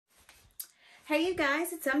Hey you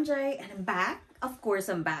guys, it's MJ and I'm back. Of course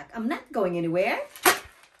I'm back. I'm not going anywhere.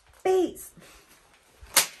 Peace.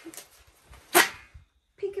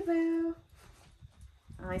 Peekaboo.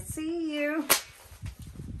 I see you.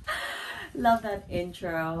 Love that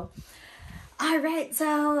intro. Alright,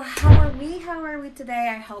 so how are we today?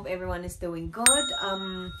 I hope everyone is doing good.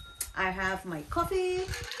 I have my coffee.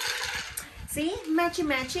 See? Matchy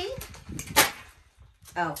matchy.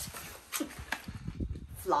 Oh.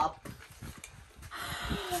 Flop.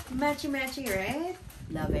 Matchy matchy, right?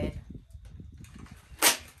 Love it.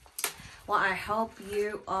 Well, I hope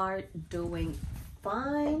you are doing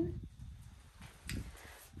fine.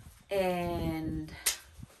 And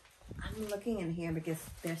I'm looking in here because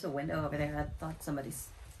there's a window over there. I thought somebody's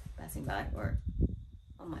passing by, or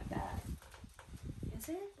on my back. Is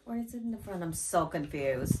it? Or is it in the front? I'm so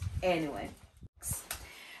confused. Anyway.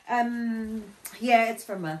 Yeah, it's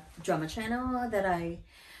from a drama channel that I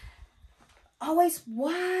always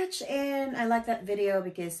watch, and I like that video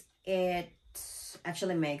because it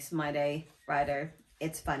actually makes my day brighter.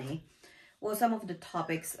 It's funny. Well, some of the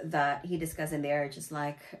topics that he discussed in there are just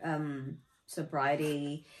like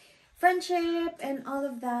sobriety, friendship, and all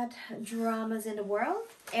of that dramas in the world.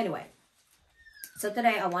 Anyway, so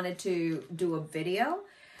today I wanted to do a video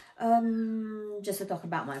just to talk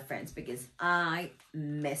about my friends because I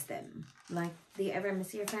miss them. Like, do you ever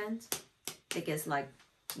miss your friends? Because, like,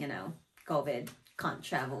 you know, COVID, can't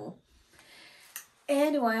travel.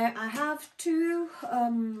 Anyway, I have two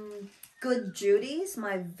good Judies,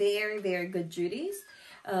 my very, very good Judies.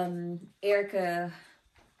 Erica,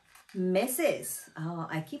 Mrs. Oh,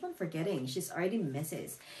 I keep on forgetting. She's already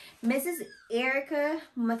Mrs. Mrs. Erica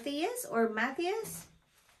Matthias or Matthias.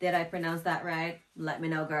 Did I pronounce that right? Let me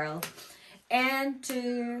know, girl. And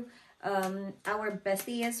to our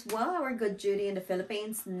bestie as well, our good Judy in the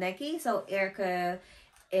Philippines, Neki. So Erica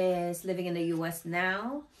is living in the US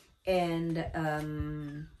now, and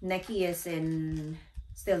Neki is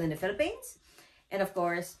still in the Philippines, and of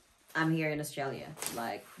course I'm here in Australia.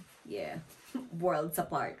 Like, yeah, worlds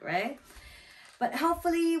apart, right? But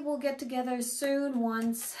hopefully we'll get together soon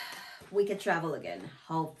once we can travel again,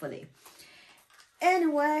 hopefully.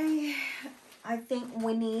 Anyway, I think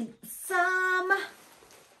we need some,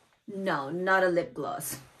 no, not a lip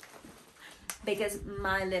gloss, because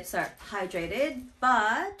my lips are hydrated,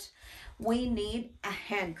 but we need a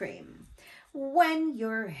hand cream. When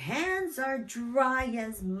your hands are dry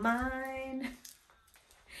as mine,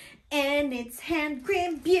 and it's hand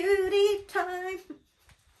cream beauty time,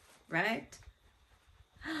 right?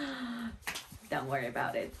 Don't worry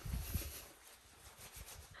about it.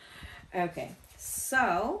 Okay,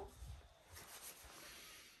 so,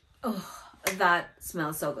 oh, that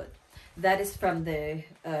smells so good. That is from the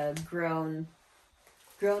Grown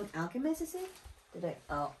Alchemist, is it?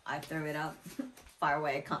 Oh, I threw it up far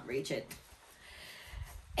away. I can't reach it.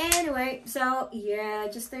 Anyway, so yeah,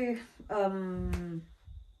 just to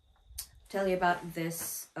tell you about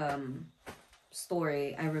this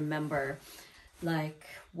story. I remember, like,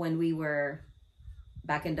 when we were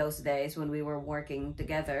back in those days when we were working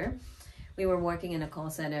together. We were working in a call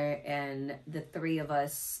center, and the three of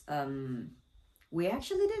us, we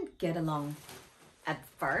actually didn't get along at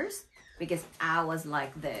first because I was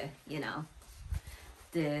like the, you know,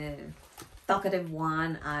 the talkative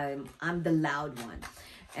one. I'm the loud one,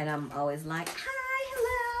 and I'm always like, hi,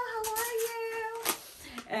 hello, how are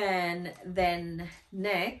you? And then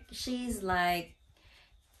Nick, she's like,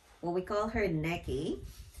 well, we call her Neki.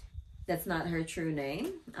 That's not her true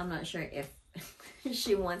name. I'm not sure if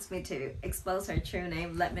she wants me to expose her true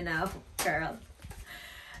name. Let me know, girl.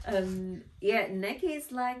 Yeah, Neki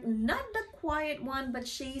is like not the quiet one, but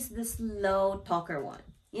she's the slow talker one.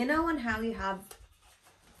 You know, and how you have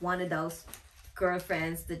one of those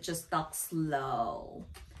girlfriends that just talk slow.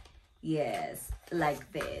 Yes,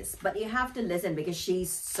 like this. But you have to listen because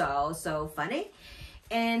she's so funny.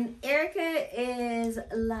 And Erica is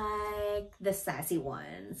like the sassy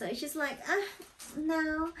one. So she's like,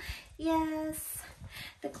 no, yes,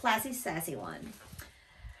 the classy sassy one.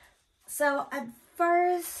 So at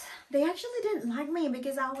first, they actually didn't like me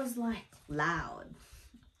because I was like loud.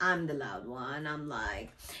 I'm the loud one. I'm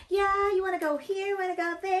like, yeah, you want to go here, you want to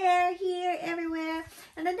go there, here, everywhere.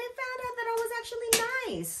 And then they found out that I was actually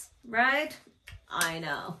nice, right? I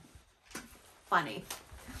know. Funny.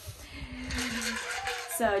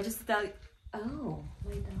 So just to tell you, oh,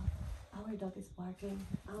 my dog, our dog is barking.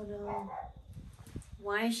 Oh no.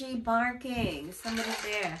 Why is she barking? Somebody's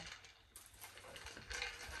there.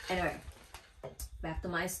 Anyway, back to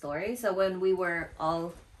my story. So when we were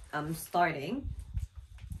all starting,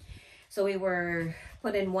 so we were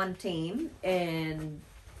put in one team, and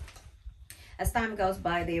as time goes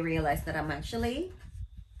by, they realized that I'm actually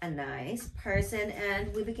a nice person,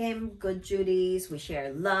 and we became good Judies. We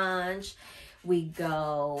share lunch, we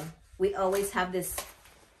always have this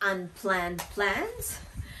unplanned plans.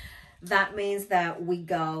 That means that we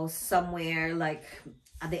go somewhere, like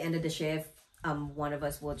at the end of the shift, one of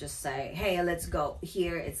us will just say, hey, let's go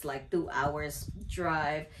here. It's like 2 hours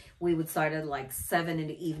drive. We would start at like 7 in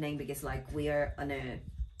the evening because like we are on a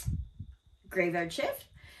graveyard shift.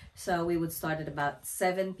 So we would start at about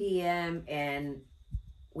 7 p.m. and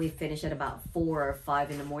we finish at about 4 or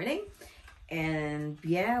 5 in the morning. And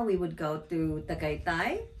yeah, we would go to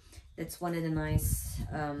Tagaytay. That's one of the nice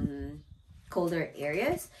colder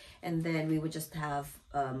areas. And then we would just have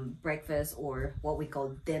breakfast, or what we call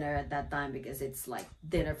dinner at that time, because it's like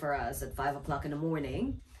dinner for us at 5 o'clock in the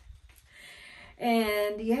morning.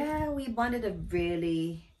 And yeah, we bonded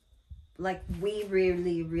we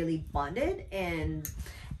really bonded. And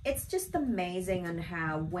it's just amazing on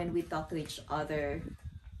how when we talk to each other,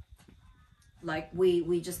 like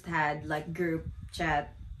we just had like group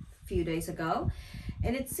chat a few days ago,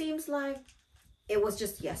 and it seems like it was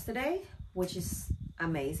just yesterday, which is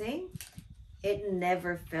amazing. It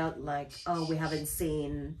never felt like, oh, we haven't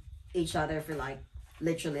seen each other for like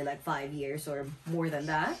literally like 5 years or more than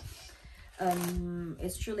that.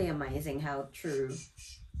 It's truly amazing how true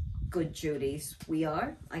good Judies we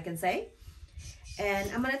are, I can say.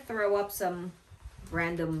 And I'm gonna throw up some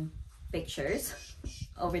random pictures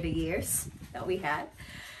over the years that we had.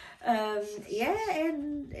 Yeah,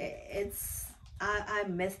 and I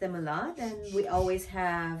miss them a lot, and we always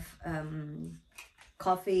have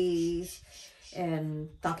coffees and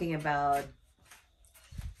talking about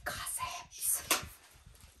gossips.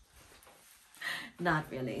 Not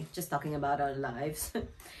really, just talking about our lives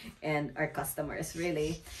and our customers,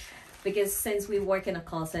 really. Because since we work in a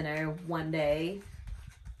call center, one day,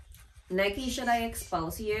 Nikki, should I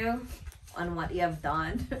expose you on what you have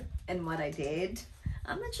done and what I did?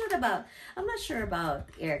 I'm not sure about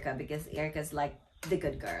Erica, because Erica's like the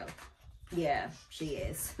good girl. Yeah, she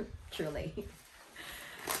is, truly.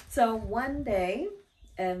 So one day,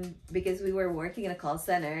 because we were working in a call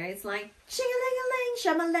center, it's like shing-a-ling-a-ling,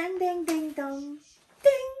 shama-lang, ding, ding, dong,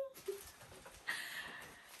 ding.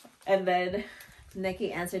 And then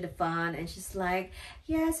Nikki answered the phone, and she's like,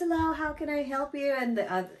 yes, hello, how can I help you? And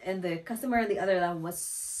the customer on the other line was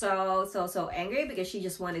so angry, because she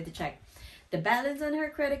just wanted to check the balance on her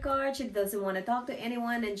credit card. She doesn't want to talk to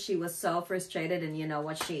anyone, and she was so frustrated. And you know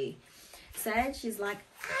what she said? She's like,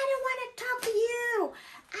 I don't want to talk to you.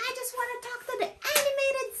 I just want to talk to the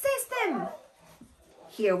animated system.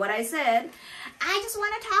 Hear what I said? I just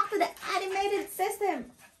want to talk to the animated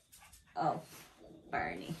system. Oh,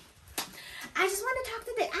 Barney. I just want to talk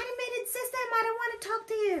to the animated system. I don't want to talk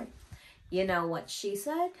to you. You know what she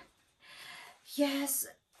said? Yes,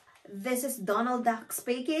 this is Donald Duck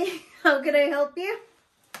speaking. How can I help you?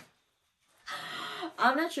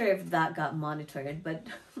 I'm not sure if that got monitored, but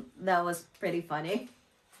that was pretty funny.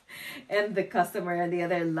 And the customer on the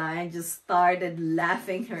other line just started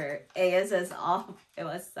laughing her ass off. It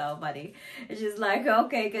was so funny. And she's like,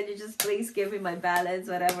 okay, can you just please give me my balance,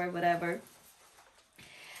 whatever.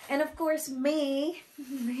 And of course, me,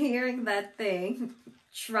 hearing that thing,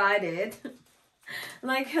 tried it.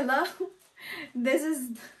 Like, hello, this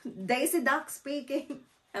is Daisy Duck speaking.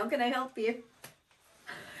 How can I help you?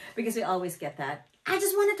 Because we always get that. I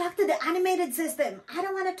just want to talk to the animated system. I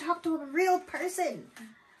don't want to talk to a real person.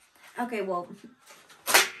 Okay, well,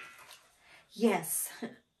 yes,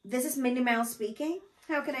 this is Minnie Mouse speaking.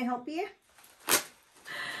 How can I help you?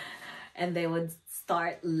 And they would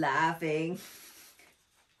start laughing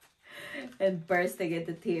and bursting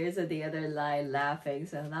into tears on the other line laughing.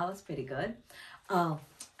 So that was pretty good. Oh,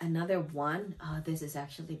 another one. Oh, this is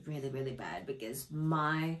actually really bad, because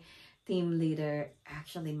my team leader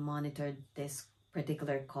actually monitored this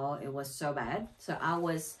particular call. It was so bad. So I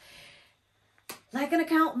was like an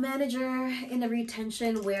account manager in the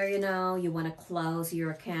retention where, you know, you want to close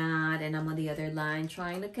your account, and I'm on the other line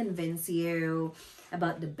trying to convince you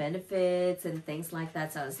about the benefits and things like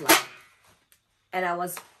that. So I was like, and I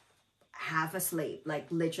was half asleep, like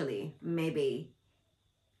literally maybe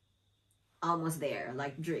almost there,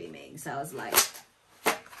 like dreaming. So I was like,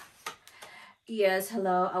 yes,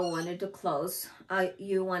 hello, I wanted to close.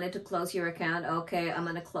 You wanted to close your account. Okay, I'm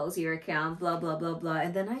gonna close your account, blah blah blah.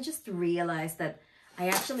 And then I just realized that I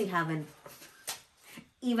actually haven't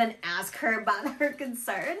even asked her about her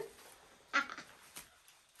concern. I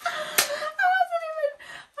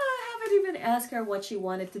haven't even asked her what she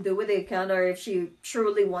wanted to do with the account, or if she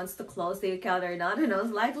truly wants to close the account or not. And I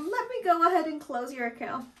was like, let me go ahead and close your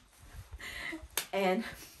account. And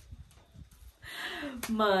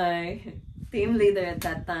my team leader at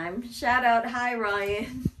that time. Shout out, hi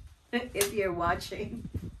Ryan, if you're watching.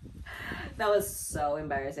 That was so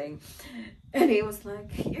embarrassing. And he was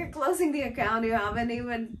like, you're closing the account, you haven't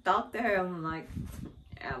even talked to her. I'm like,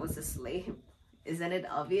 I was asleep. Isn't it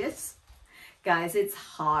obvious? Guys, it's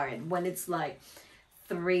hard when it's like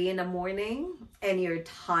 3 in the morning and you're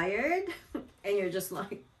tired and you're just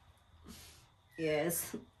like,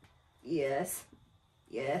 yes, yes,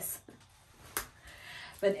 yes.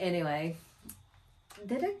 But anyway,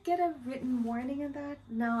 did I get a written warning of that?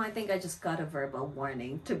 No, I think I just got a verbal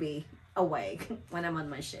warning to be awake when I'm on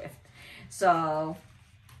my shift. So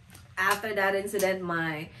after that incident,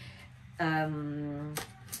 my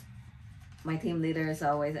my team leader is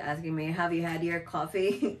always asking me, have you had your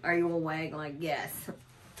coffee? Are you awake? I'm like, yes,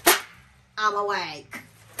 I'm awake.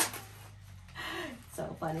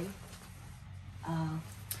 So funny.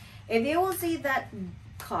 If you will see that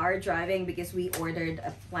car driving, because we ordered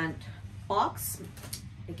a plant box,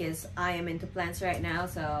 because I am into plants right now.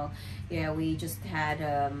 So yeah, we just had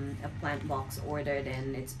a plant box ordered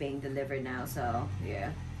and it's being delivered now. So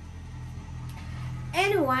yeah.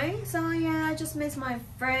 Anyway, so yeah, I just miss my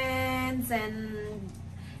friends, and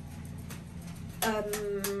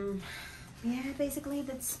yeah, basically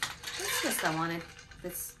that's just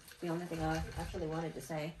that's the only thing I actually wanted to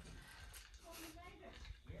say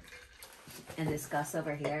and discuss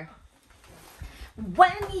over here.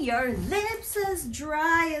 When your lips as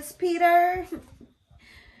dry as Peter.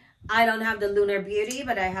 I don't have the Lunar Beauty,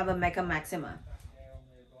 but I have a Mecca Maxima.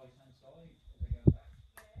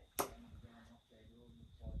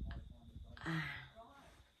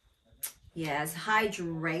 Yes,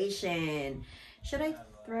 hydration. Should I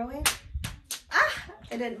throw it? Ah,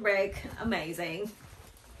 it didn't break. Amazing.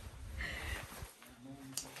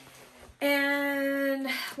 And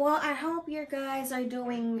well, I hope you guys are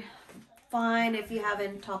doing fine. If you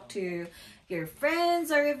haven't talked to your friends,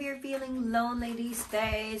 or if you're feeling lonely these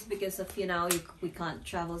days because of, you know, we can't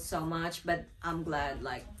travel so much, but I'm glad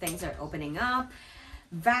like things are opening up.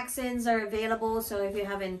 Vaccines are available, so if you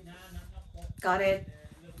haven't got it,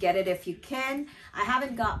 get it if you can. I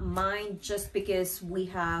haven't got mine just because we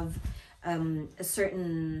have a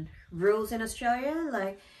certain rules in Australia.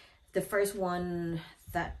 Like the first one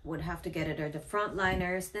that would have to get it are the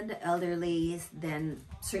frontliners, then the elderlies, then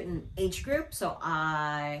certain age group. So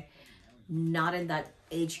I not in that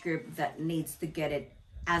age group that needs to get it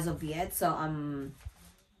as of yet. So I'm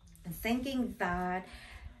thinking that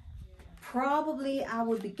probably I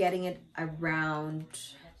would be getting it around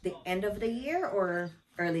the end of the year or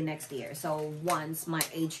early next year. So once my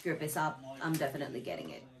age group is up, I'm definitely getting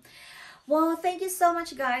it. Well, thank you so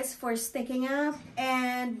much guys for sticking up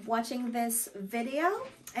and watching this video,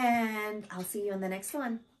 and I'll see you on the next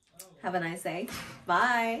one. Have a nice day.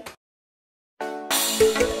 Bye.